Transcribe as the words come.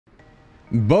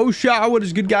Bosha, what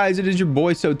is good, guys? It is your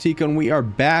boy AlsoTeeko, and we are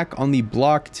back on the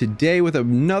block today with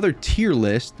another tier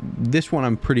list. This one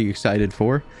I'm pretty excited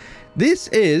for. This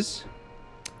is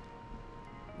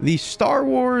the Star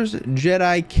Wars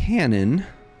Jedi canon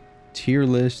tier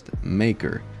list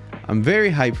maker. I'm very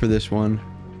hyped for this one.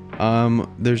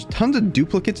 There's tons of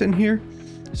duplicates in here,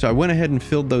 so I went ahead and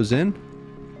filled those in,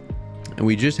 and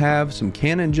we just have some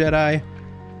canon Jedi.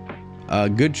 A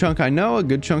good chunk I know, a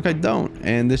good chunk I don't.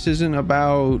 And this isn't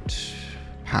about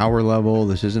power level.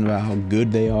 This isn't about how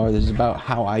good they are. This is about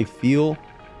how I feel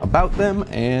about them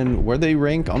and where they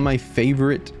rank on my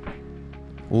favorite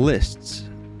lists.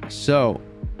 So,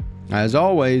 as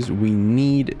always, we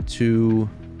need to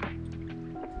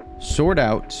sort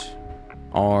out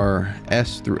our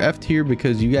S through F tier,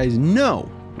 because you guys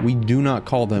know we do not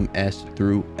call them S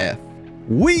through F.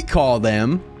 We call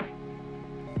them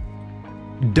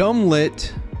dumb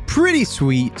lit, pretty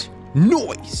sweet,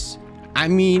 noise. I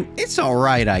mean, it's all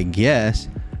right, I guess.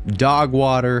 Dog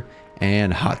water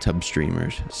and hot tub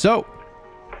streamers. So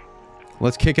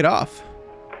let's kick it off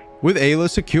with Ayla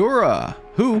Secura,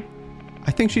 who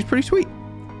I think she's pretty sweet.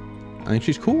 I think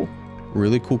she's cool.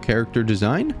 Really cool character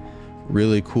design,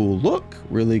 really cool look,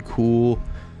 really cool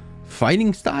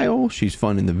fighting style. She's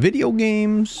fun in the video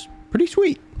games. Pretty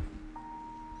sweet.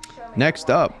 Next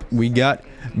up, we got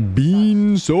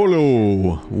Bean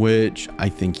Solo, which I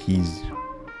think he's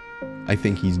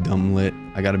dumb lit.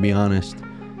 I gotta be honest.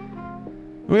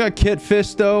 We got Kit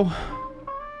Fisto,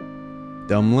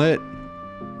 dumb lit.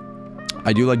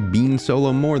 I do like Bean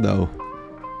Solo more though.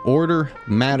 Order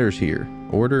matters here.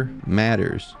 Order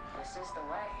matters.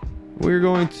 We're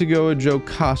going to go with Joe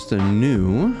Costa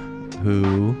New,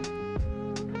 who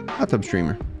hot tub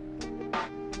streamer.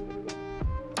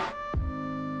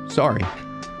 Sorry.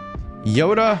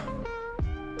 Yoda,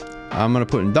 I'm gonna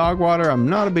put in dog water. I'm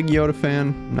not a big Yoda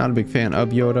fan. Not a big fan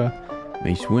of Yoda.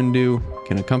 Mace Windu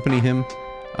can accompany him.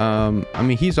 I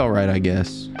mean, he's all right, I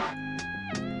guess.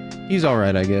 He's all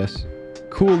right, I guess.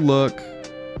 Cool look,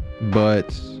 but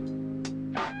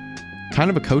kind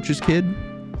of a coach's kid.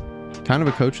 Kind of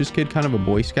a coach's kid. Kind of a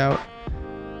Boy Scout.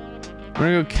 I'm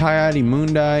gonna go Coyote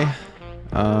Mundi.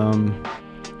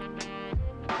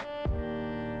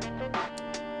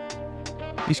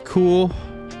 He's cool.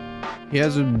 He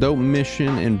has a dope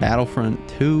mission in Battlefront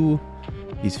 2.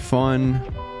 He's fun.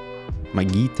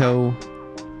 Magito.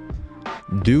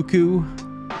 Dooku.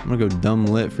 I'm gonna go dumb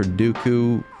lit for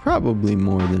Dooku. Probably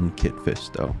more than Kit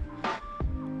Fisto.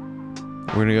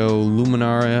 We're gonna go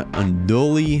Luminara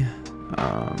Unduli.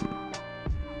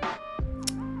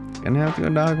 Gonna have to go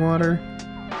dog water.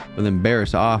 But then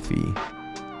Barriss Offee.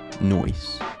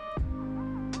 Noise.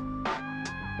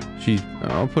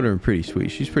 I'll put her in pretty sweet.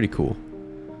 She's pretty cool.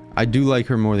 I do like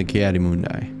her more than Coyote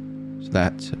Mundi. So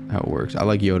that's how it works. I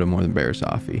like Yoda more than Barriss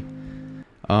Offee.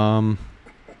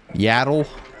 Yaddle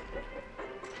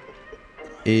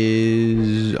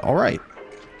is alright.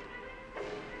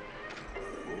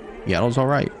 Yaddle's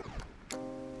alright.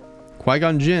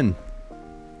 Qui-Gon Jinn.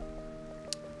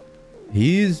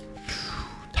 He's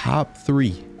top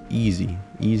 3. Easy.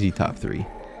 Easy top 3.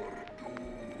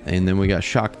 And then we got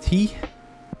Shaak Ti.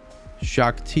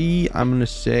 Shaak Ti, I'm gonna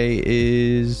say,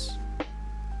 is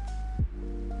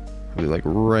probably like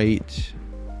right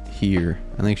here.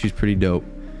 I think she's pretty dope.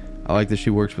 I like that she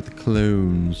works with the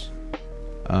clones.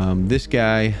 This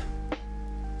guy,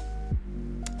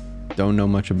 don't know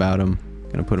much about him.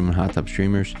 Gonna put him in hot tub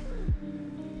streamers.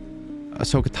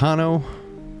 Ahsoka Tano,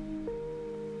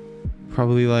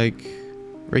 probably like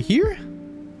right here.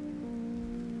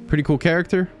 Pretty cool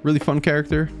character, really fun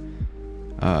character.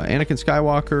 Anakin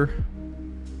Skywalker,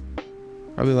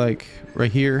 probably like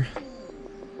right here.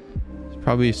 It's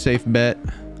probably a safe bet.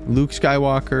 Luke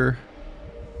Skywalker,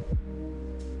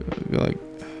 like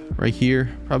right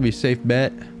here, probably a safe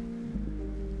bet.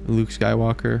 Luke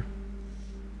Skywalker.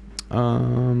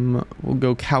 We'll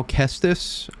go Cal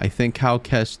Kestis. I think Cal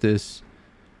Kestis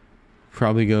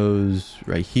probably goes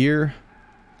right here,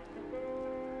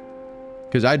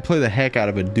 because I'd play the heck out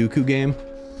of a Dooku game.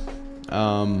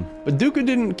 But Dooku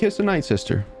didn't kiss a Night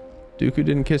Sister. Dooku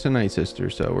didn't kiss a Night Sister,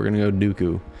 so we're gonna go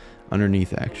Dooku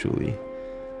underneath, actually.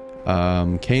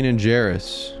 Kanan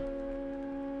Jarrus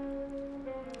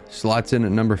slots in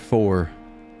at number 4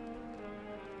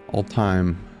 all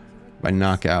time by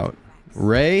knockout.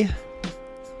 Rey,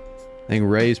 I think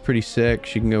Rey's pretty sick.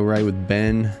 She can go right with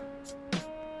Ben.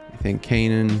 I think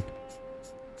Kanan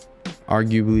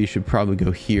arguably should probably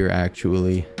go here,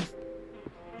 actually.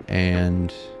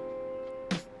 And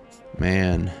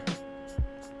man,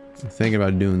 I'm thinking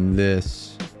about doing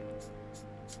this.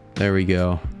 There we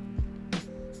go.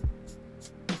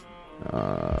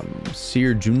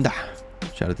 Seer Junda.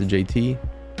 Shout out to JT.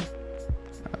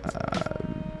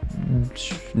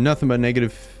 Nothing but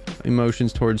negative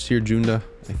emotions towards Seer Junda.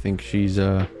 I think she's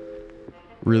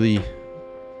really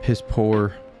piss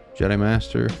poor Jedi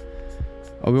Master.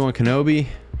 Obi-Wan Kenobi.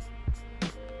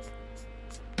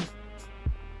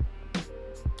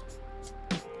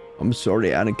 I'm sorry,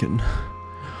 Anakin,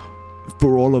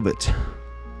 for all of it.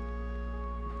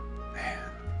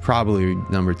 Probably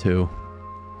number 2.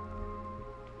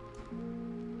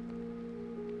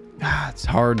 It's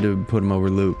hard to put him over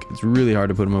Luke. It's really hard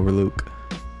to put him over Luke.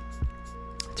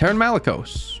 Terran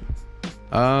Malicos.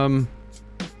 I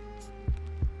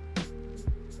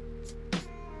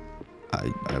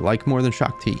like more than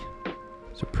Shock T.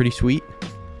 So pretty sweet.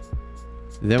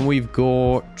 Then we've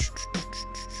got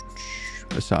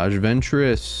Asajj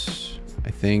Ventress. I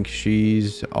think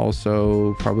she's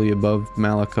also probably above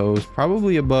Malicos,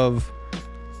 probably above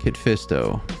Kit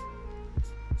Fisto.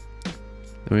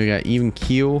 Then we got Even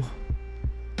Keel.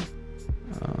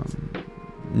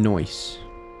 Noise.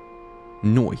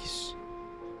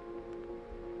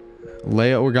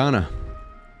 Leia Organa.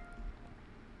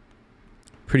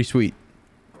 Pretty sweet.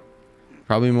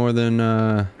 Probably more than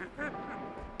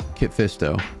Kit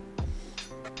Fisto.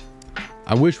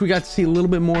 I wish we got to see a little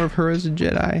bit more of her as a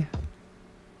Jedi.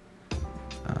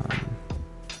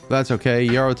 That's okay.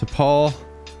 Yaro Tapal.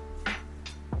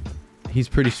 He's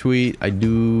pretty sweet. I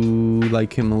do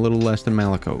like him a little less than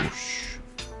Malicos.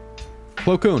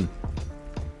 Plo Koon.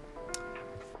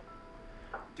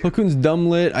 Plo Koon's dumb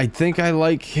lit. I think I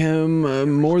like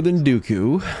him more than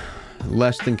Dooku.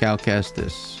 Less than Cal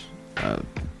Kestis.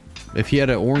 If he had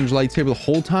an orange lightsaber the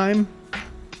whole time,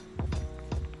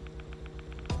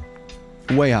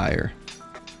 way higher.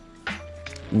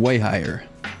 Way higher.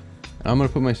 I'm gonna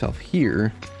put myself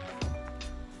here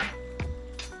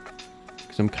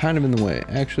because I'm kind of in the way.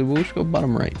 Actually, we'll just go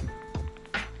bottom right.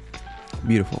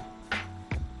 Beautiful.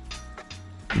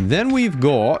 Then we've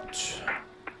got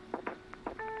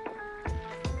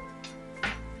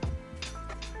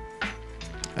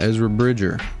Ezra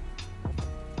Bridger.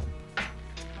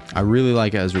 I really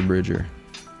like Ezra Bridger.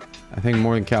 I think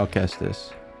more than Cal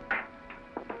Kestis.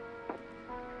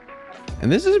 And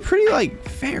this is a pretty, like,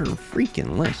 fair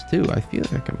freaking list, too. I feel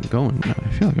like I'm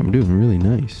doing really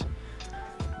nice.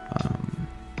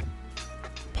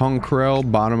 Pong Krell,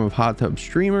 bottom of Hot Tub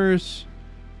Streamers.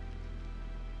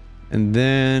 And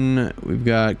then we've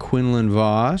got Quinlan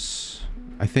Voss.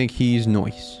 I think he's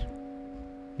nice.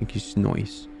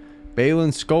 Balin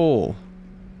Skoll.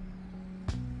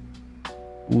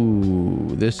 Ooh,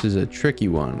 this is a tricky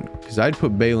one. Because I'd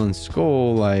put Balin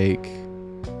Skoll, like,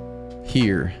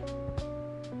 here.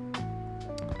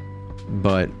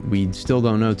 But we still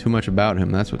don't know too much about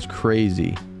him. That's what's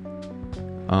crazy.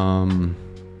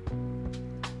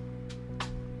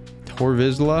 Tor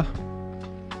Vizsla.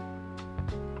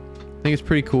 I think it's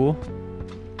pretty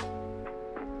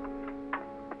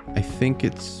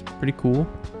cool.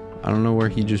 I don't know where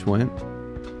he just went.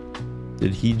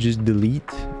 Did he just delete?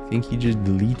 I think he just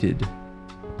deleted.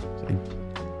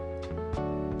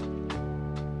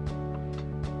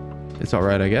 It's all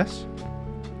right, I guess.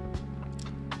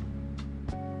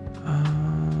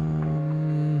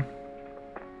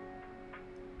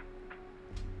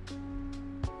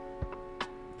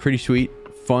 Pretty sweet.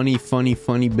 Funny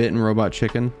bit in Robot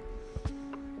Chicken.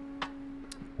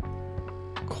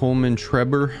 Coleman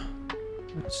Trebor.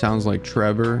 Sounds like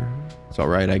Trevor. It's all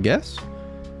right, I guess.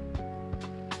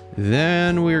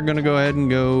 Then we're gonna go ahead and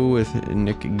go with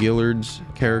Nick Gillard's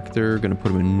character. Gonna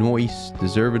put him in Noise,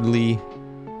 deservedly.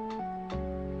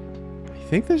 I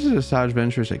think this is Asajj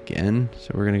Ventress again,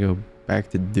 so we're gonna go back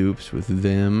to dupes with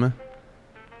them.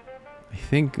 I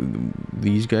think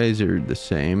these guys are the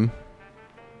same.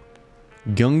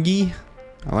 Gungi.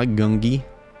 I like Gungi.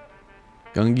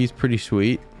 Gungi's pretty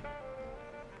sweet.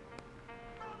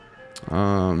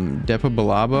 Depa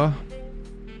Balaba.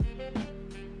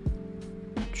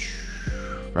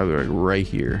 Probably like right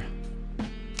here.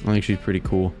 I think she's pretty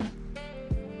cool.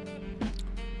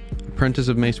 Apprentice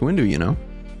of Mace Windu, you know.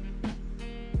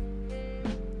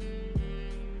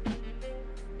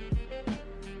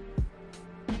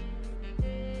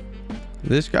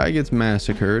 This guy gets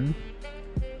massacred.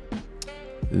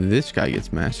 This guy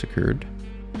gets massacred.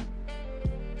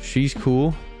 She's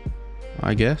cool,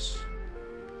 I guess.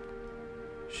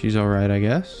 She's alright, I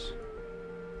guess.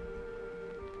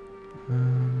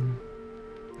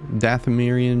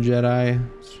 Dathomirian Jedi.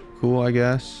 It's cool, I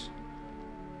guess.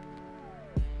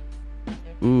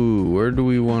 Ooh, where do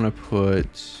we want to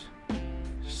put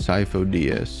Sifo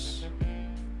Dyas?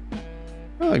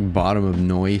 I like bottom of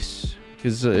Noise,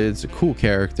 because it's a cool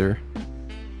character.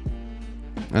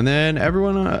 And then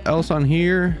everyone else on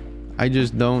here, I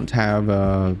just don't have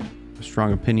a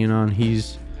strong opinion on.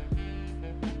 He's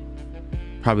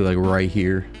probably like right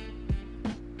here.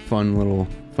 Fun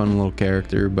little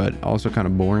character, but also kind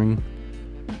of boring.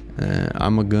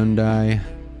 I'm a Gundai.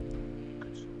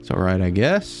 It's all right, I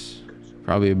guess.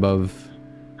 Probably above,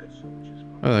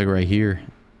 probably like right here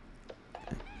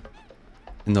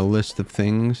in the list of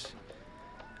things.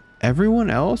 Everyone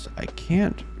else, I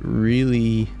can't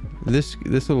really. This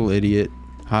little idiot,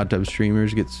 hot tub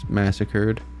streamers, gets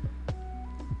massacred.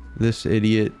 This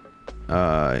idiot,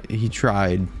 he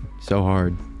tried so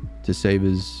hard to save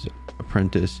his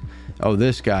apprentice. Oh,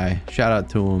 this guy, shout out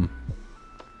to him.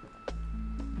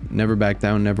 Never back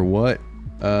down, never what.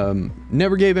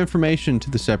 Never gave information to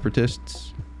the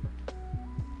separatists.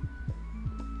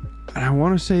 And I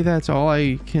want to say that's all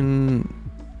I can.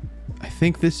 I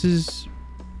think this is,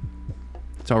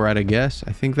 it's all right, I guess.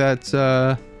 I think that's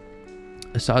Asajj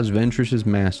Ventress's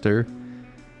master.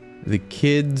 The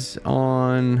kids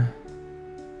on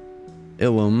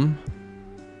Ilum.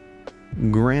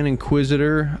 Grand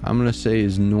Inquisitor, I'm gonna say,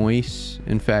 is Noise.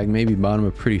 In fact, maybe bottom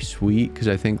of Pretty Sweet, because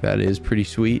I think that is pretty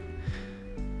sweet.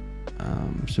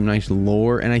 Some nice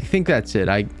lore, and I think that's it.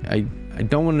 I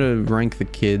don't want to rank the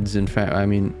kids. In fact, I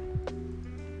mean,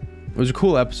 it was a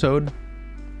cool episode,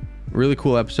 really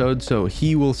cool episode. So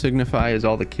he will signify as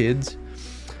all the kids,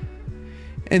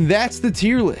 and that's the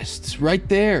tier lists right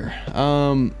there.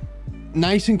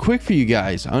 Nice and quick for you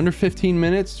guys, under 15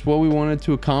 minutes. What we wanted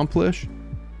to accomplish.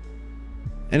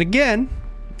 And again,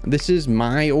 this is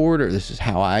my order. This is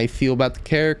how I feel about the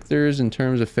characters in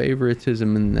terms of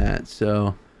favoritism and that.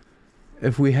 So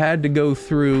if we had to go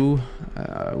through,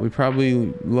 we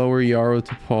probably lower Yarrow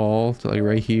to Paul to like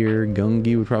right here.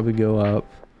 Gungi would probably go up.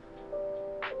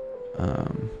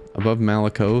 Above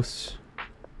Malicos.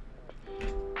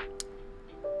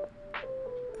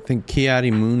 I think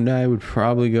Ki-Adi-Mundi would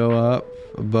probably go up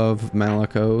above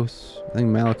Malicos. I think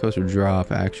Malicos would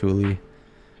drop actually,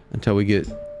 until we get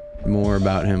more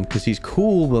about him, because he's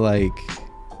cool, but like,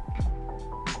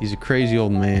 he's a crazy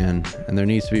old man, and there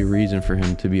needs to be a reason for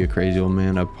him to be a crazy old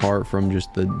man apart from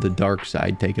just the dark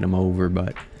side taking him over.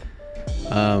 But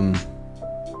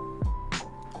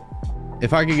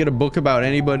if I could get a book about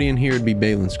anybody in here, it'd be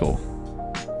Balin Skull.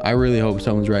 I really hope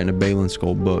someone's writing a Balin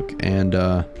Skull book, and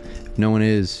if no one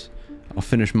is, I'll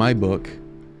finish my book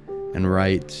and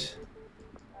write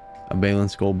a Balin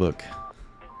Skull book.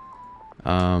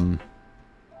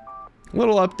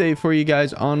 Little update for you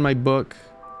guys on my book.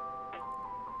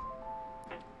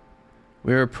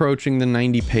 We're approaching the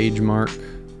 90-page mark,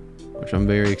 which I'm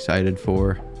very excited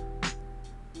for.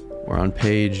 We're on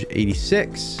page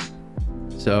 86.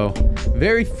 So,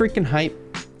 very freaking hype.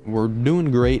 We're doing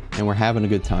great, and we're having a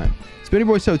good time. It's been your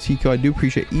boy AlsoTeeko. I do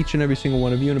appreciate each and every single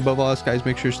one of you. And above all else, guys,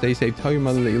 make sure to stay safe. Tell your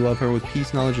mother that you love her with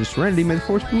peace, knowledge, and serenity. May the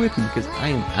force be with you, because I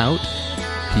am out.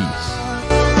 Peace.